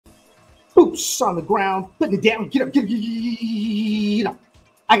boots on the ground, putting it down, get up, get up.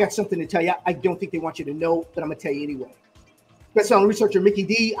 I got something to tell you. I don't think they want you to know, but I'm going to tell you anyway. Best-selling researcher Mickey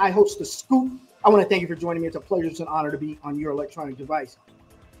D. I host The Scoop. I want to thank you for joining me. It's a pleasure. It's an honor to be on your electronic device.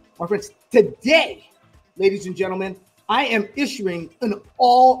 My friends, today, ladies and gentlemen, I am issuing an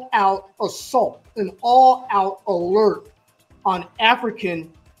all-out assault, an all-out alert on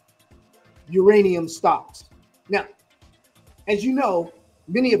African uranium stocks. Now, as you know,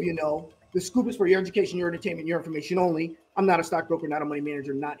 many of you know, The Scoop is for your education, your entertainment, your information only. I'm not a stockbroker, not a money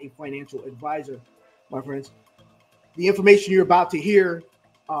manager, not a financial advisor, my friends. The information you're about to hear,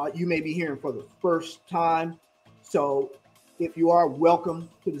 you may be hearing for the first time. So if you are, welcome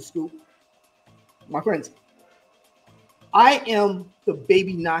to The Scoop. My friends, I am the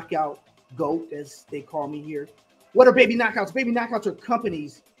baby knockout GOAT, as they call me here. What are baby knockouts? Baby knockouts are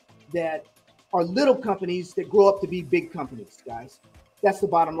companies that are little companies that grow up to be big companies, guys. That's the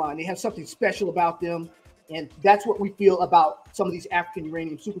bottom line. They have something special about them. And that's what we feel about some of these African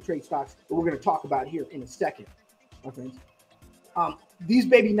uranium super trade stocks that we're going to talk about here in a second, my friends. These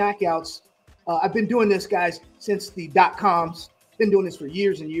baby knockouts, I've been doing this, guys, since the dot-coms. Been doing this for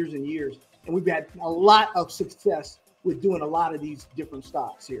years and years and years. And we've had a lot of success with doing a lot of these different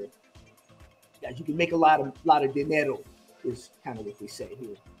stocks here. Guys, you can make a lot of dinero, is kind of what they say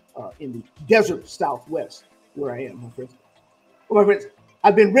here in the desert Southwest, where I am, my friends. Well, my friends,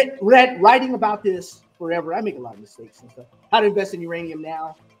 I've been writing about this forever. I make a lot of mistakes and stuff. How to Invest in Uranium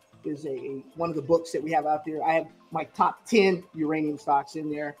Now is one of the books that we have out there. I have my top 10 uranium stocks in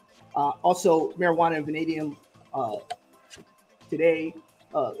there. Also, Marijuana and Vanadium today.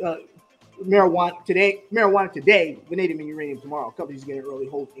 Marijuana today, Vanadium and Uranium tomorrow. Companies Get It Early,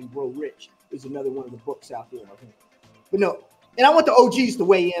 Hold, and Grow Rich is another one of the books out there. But no, and I want the OGs to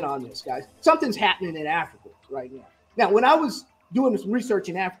weigh in on this, guys. Something's happening in Africa right now. Now, when I was doing some research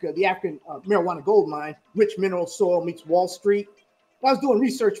in Africa, the African marijuana gold mine, Rich Mineral Soil Meets Wall Street. I was doing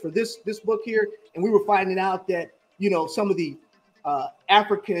research for this book here, and we were finding out that, you know, some of the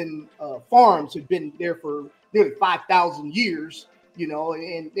African farms had been there for nearly 5,000 years, you know,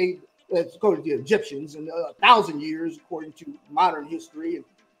 and they, according to the Egyptians, and 1,000 years according to modern history, and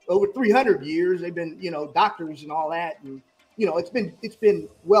over 300 years they've been, you know, doctors and all that, and you know, it's been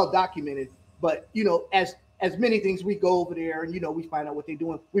well documented. But you know, as many things, we go over there and, you know, we find out what they're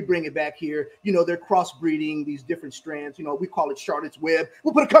doing. We bring it back here. You know, they're crossbreeding these different strands. You know, we call it Charlotte's Web.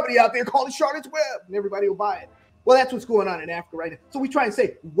 We'll put a company out there, call it Charlotte's Web, and everybody will buy it. Well, that's what's going on in Africa right now. So we try and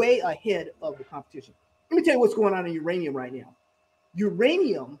stay way ahead of the competition. Let me tell you what's going on in uranium right now.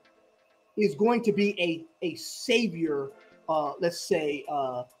 Uranium is going to be a savior, let's say,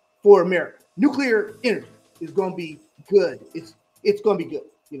 for America. Nuclear energy is going to be good. It's going to be good.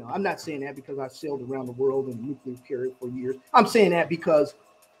 You know, I'm not saying that because I've sailed around the world in a nuclear carrier for years. I'm saying that because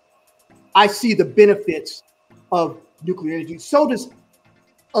I see the benefits of nuclear energy. So does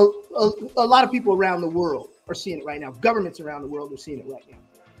a lot of people around the world are seeing it right now. Governments around the world are seeing it right now.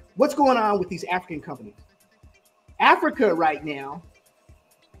 What's going on with these African companies? Africa right now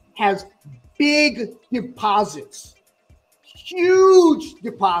has big deposits, huge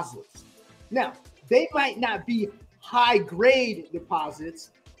deposits. Now, they might not be high-grade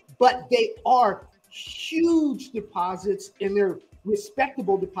deposits, but they are huge deposits, and they're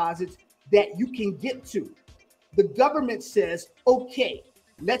respectable deposits that you can get to. The government says, okay,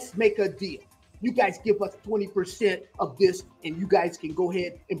 let's make a deal. You guys give us 20% of this, and you guys can go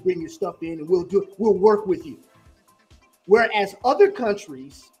ahead and bring your stuff in, and we'll work with you. Whereas other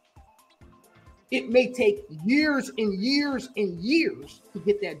countries, it may take years and years and years to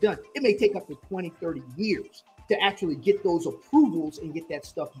get that done. It may take up to 20, 30 years to actually get those approvals and get that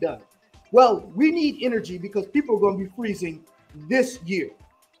stuff done. Well, we need energy because people are going to be freezing this year.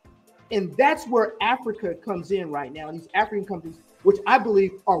 And that's where Africa comes in right now. These African companies, which I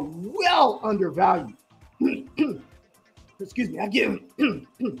believe are well undervalued. Excuse me, I give you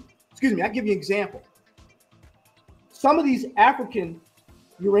an example. Some of these African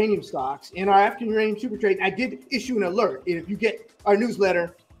uranium stocks in our African uranium super trade, I did issue an alert. And if you get our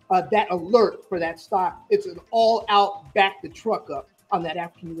newsletter, that alert for that stock, it's an all-out back the truck up on that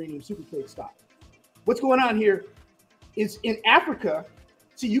African uranium super trade stock. What's going on here is in Africa,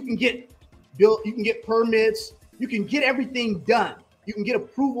 so you can get built, you can get permits, you can get everything done. You can get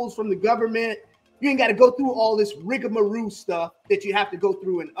approvals from the government. You ain't got to go through all this rigmarole stuff that you have to go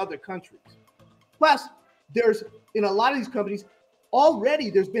through in other countries. Plus, there's in a lot of these companies already,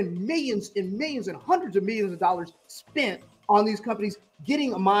 there's been millions and millions and hundreds of millions of dollars spent on these companies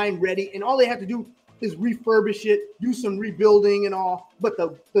getting a mine ready, and all they have to do is refurbish it, do some rebuilding and all. But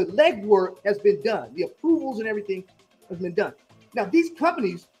the legwork has been done. The approvals and everything has been done. Now, these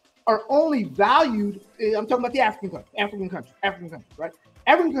companies are only valued, I'm talking about the African countries, right?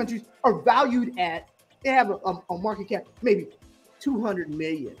 African countries are valued at, they have a market cap, maybe 200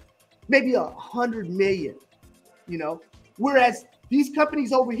 million, maybe 100 million, you know, whereas these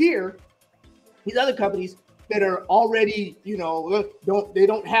companies over here, these other companies that are already, you know, they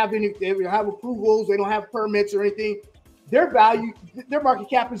don't have approvals, they don't have permits or anything, their value, their market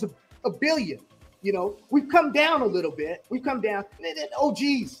cap is a billion. You know, we've come down a little bit. We've come down. Oh,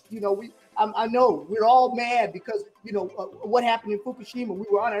 geez, you know, I know we're all mad because, you know, what happened in Fukushima. We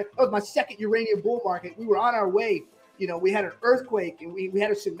were on that was my second uranium bull market. We were on our way. You know, we had an earthquake and we had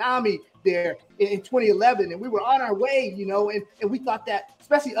a tsunami there in 2011, and we were on our way, you know, and we thought that,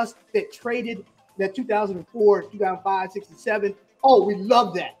 especially us that traded that 2004, 2005, 6, and 7. Oh, we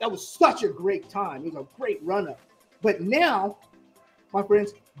loved that. That was such a great time. It was a great run up. But now, my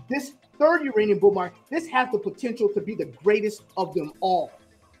friends, this third uranium bull market, this has the potential to be the greatest of them all.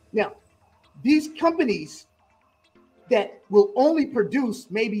 Now, these companies that will only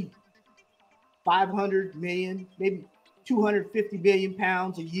produce maybe 500 million, maybe 250 million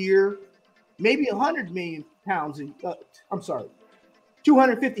pounds a year, maybe 100 million pounds,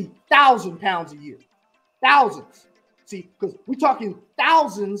 250,000 pounds a year. Thousands. See, because we're talking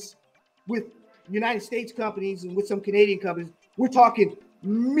thousands with United States companies and with some Canadian companies. We're talking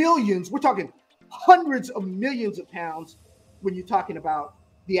millions. We're talking hundreds of millions of pounds when you're talking about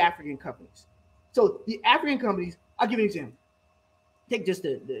the African companies. So the African companies, I'll give you an example. Take just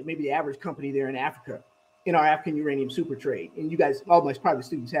maybe the average company there in Africa, in our African uranium super trade. And you guys, all my private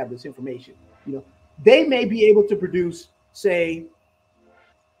students have this information. You know, they may be able to produce, say,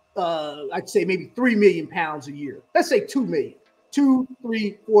 I'd say maybe 3 million pounds a year. Let's say 2 million, 2,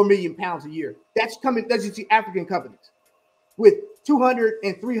 3, 4 million pounds a year. That's just the African companies with 200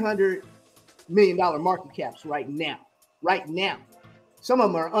 and 300 million dollar market caps right now. Right now, some of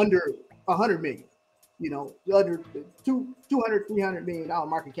them are under 100 million. You know, under 200, 300 million dollar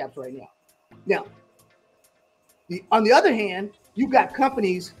market caps right now. Now, on the other hand, you've got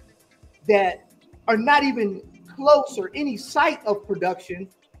companies that are not even close or any sight of production,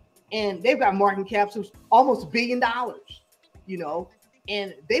 and they've got market caps of almost $1 billion, you know,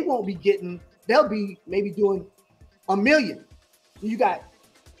 and they won't be getting, they'll be maybe doing $1 million. You got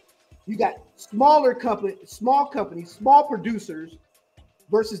smaller companies, small producers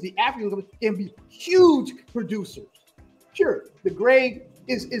versus the African companies can be huge producers. Sure, the grade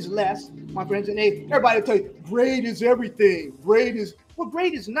is less, my friends, and everybody will tell you grade is everything. Grade is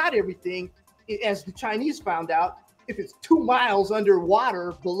not everything, as the Chinese found out. If it's 2 miles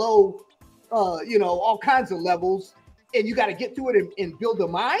underwater below, you know, all kinds of levels, and you got to get to it and build a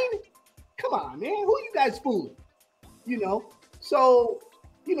mine, come on, man, who you guys fooling? You know, so,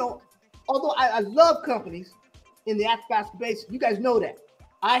 you know, although I love companies in the Athabasca Basin, you guys know that.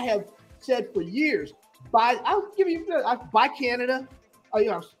 I have said for years, buy Canada, you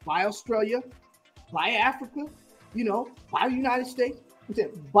know, buy Australia, buy Africa, you know, buy the United States,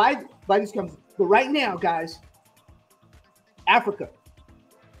 buy these companies. But right now, guys, Africa,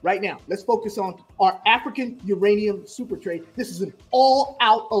 right now, let's focus on our African uranium super trade. This is an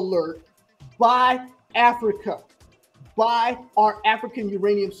all-out alert. Buy Africa. Buy our African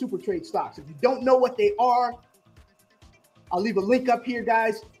uranium super trade stocks. If you don't know what they are, I'll leave a link up here,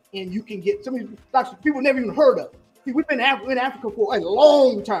 guys, and you can get some of these stocks people never even heard of. See, we've been in Africa for a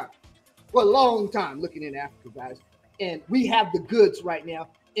long time. For a long time looking in Africa, guys. And we have the goods right now,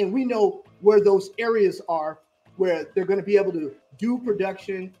 and we know where those areas are where they're going to be able to do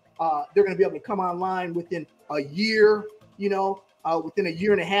production. They're going to be able to come online within a year, you know, within a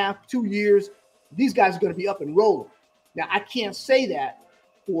year and a half, 2 years. These guys are going to be up and rolling. Now, I can't say that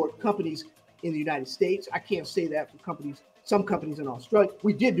for companies in the United States. I can't say that for some companies in Australia.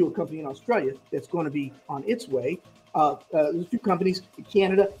 We did do a company in Australia that's going to be on its way. There's a few companies in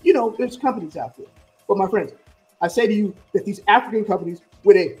Canada. You know, there's companies out there. But my friends, I say to you that these African companies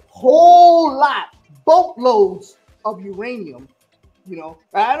with a whole lot, boatloads of uranium, you know,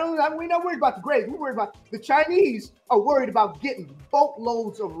 we're not worried about the grades. We're worried about the Chinese are worried about getting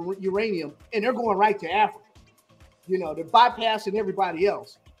boatloads of uranium, and they're going right to Africa. You know, they're bypassing everybody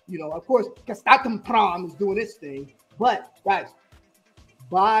else. You know, of course, Kazatomprom is doing its thing. But guys,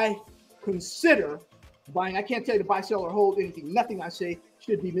 consider buying. I can't tell you to buy, sell, or hold anything. Nothing I say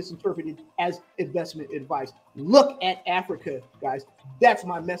should be misinterpreted as investment advice. Look at Africa, guys. That's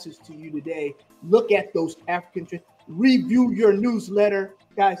my message to you today. Look at those African trends. Review your newsletter,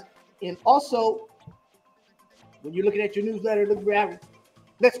 guys. And also, when you're looking at your newsletter, look for Africa.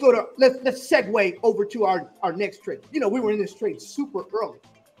 Let's segue over to our next trade. You know, we were in this trade super early.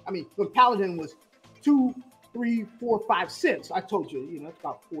 I mean, when Paladin was 3, 4, 5 cents. I told you, it's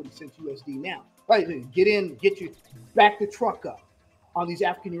about 40 cents USD now. Right, get in, get you back the truck up on these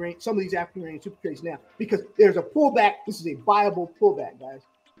African uranium, some of these African uranium super trades now, because there's a pullback. This is a viable pullback, guys.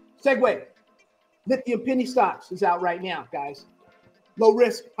 Segue. Lithium penny stocks is out right now, guys. Low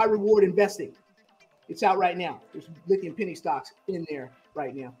risk, high reward investing. It's out right now. There's lithium penny stocks in there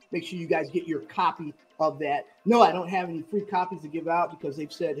right now. Make sure you guys get your copy of that. No, I don't have any free copies to give out because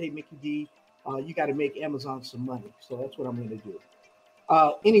they've said, hey, Mickey D, you got to make Amazon some money. So that's what I'm going to do.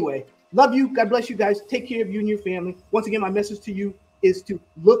 Anyway, love you. God bless you guys. Take care of you and your family. Once again, my message to you is to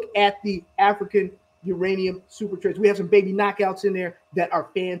look at the African uranium super trades. We have some baby knockouts in there that are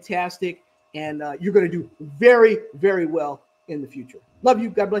fantastic, and you're going to do very, very well in the future. Love you.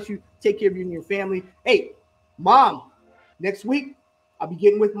 God bless you. Take care of you and your family. Hey, Mom, next week I'll be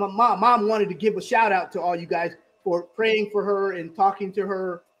getting with my mom. Mom wanted to give a shout out to all you guys for praying for her and talking to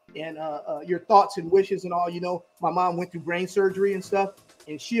her and your thoughts and wishes and all. My mom went through brain surgery and stuff,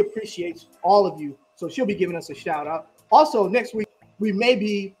 and she appreciates all of you. So she'll be giving us a shout out. Also, next week, we may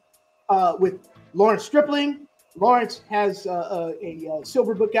be with Lawrence Stripling. Lawrence has a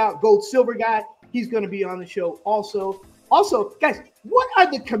silver book out, Gold Silver Guy. He's going to be on the show also. Also, guys, what are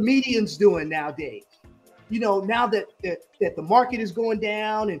the comedians doing nowadays? Now that the market is going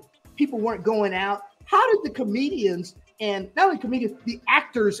down and people weren't going out, how did the comedians, and not only comedians, the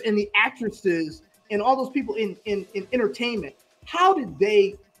actors and the actresses and all those people in entertainment, how did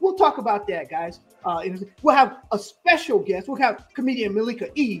they? We'll talk about that, guys. We'll have a special guest. We'll have comedian Malika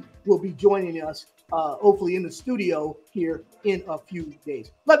E. will be joining us, hopefully in the studio here in a few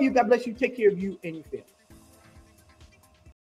days. Love you. God bless you. Take care of you and your family.